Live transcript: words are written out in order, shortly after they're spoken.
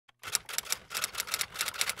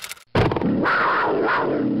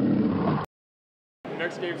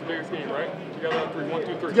next game's the biggest game, right? Together on three. 1,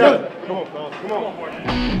 2, 3. Yeah. Come on, fellas. Come on, boys.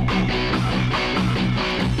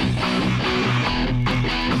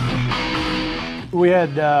 We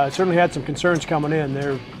had certainly had some concerns coming in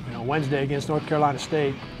there. Wednesday against North Carolina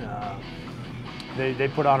State,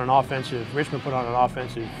 they put on an offensive. Richmond put on an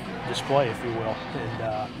offensive display, if you will,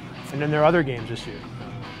 and then there are other games this year.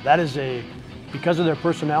 That is because of their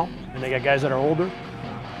personnel, and they got guys that are older,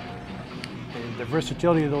 and the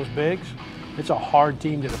versatility of those bigs. It's a hard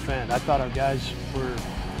team to defend. I thought our guys were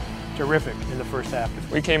terrific in the first half.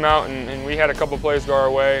 We came out and we had a couple plays go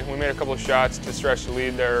our way. We made a couple of shots to stretch the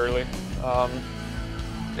lead there early,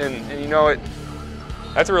 and you know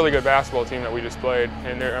that's a really good basketball team that we just played.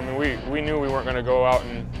 And I mean, we knew we weren't going to go out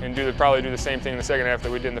and probably do the same thing in the second half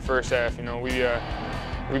that we did in the first half. You know, we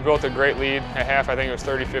built a great lead at half. I think it was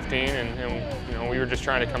 30-15, and you know, we were just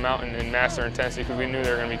trying to come out and match their intensity because we knew they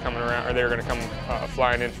were going to be coming around, or they were going to come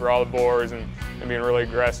flying in for all the boards and being really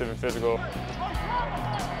aggressive and physical.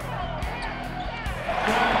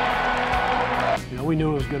 You know, we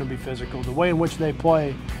knew it was going to be physical. The way in which they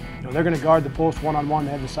play. You know, they're going to guard the post one-on-one.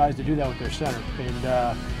 They have the size to do that with their center, and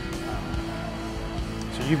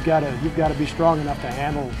so you've got to be strong enough to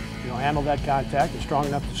handle that contact, and strong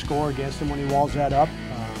enough to score against him when he walls that up.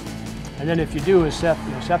 And then if you do, as Seth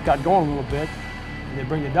got going a little bit, and they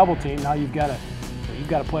bring the double team. Now you've got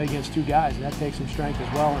to play against two guys, and that takes some strength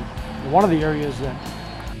as well. And one of the areas that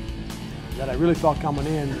I really felt coming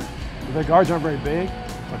in, their guards aren't very big,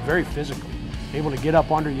 but very physical, able to get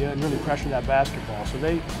up under you and really pressure that basketball. So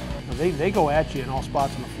they go at you in all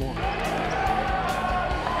spots on the floor.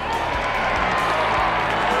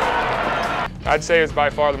 I'd say it's by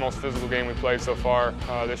far the most physical game we played so far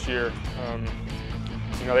this year.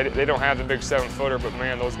 You know, they don't have the big 7-footer, but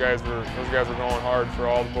man, those guys were going hard for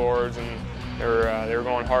all the boards, and they were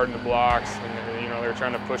going hard in the blocks, and you know, they were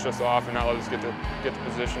trying to push us off and not let us get the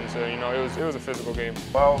position. So you know, it was a physical game.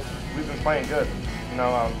 Well, we've been playing good. You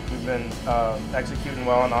know, we've been executing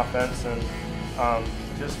well on offense, and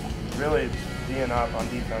just really being up on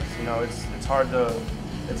defense. You know, it's hard to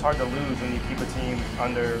lose when you keep a team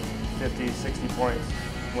under 50, 60 points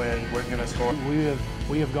when we're going to score.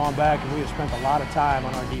 We have gone back and we have spent a lot of time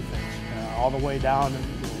on our defense, all the way down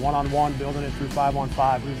one-on-one, building it through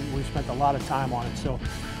 5-on-5. We've spent a lot of time on it. So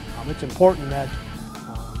it's important that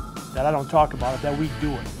I don't talk about it, that we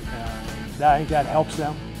do it. I think that helps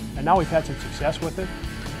them. And now we've had some success with it,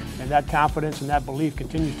 and that confidence and that belief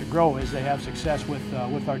continues to grow as they have success with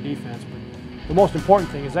our defense. But the most important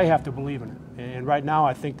thing is they have to believe in it, and right now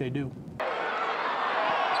I think they do.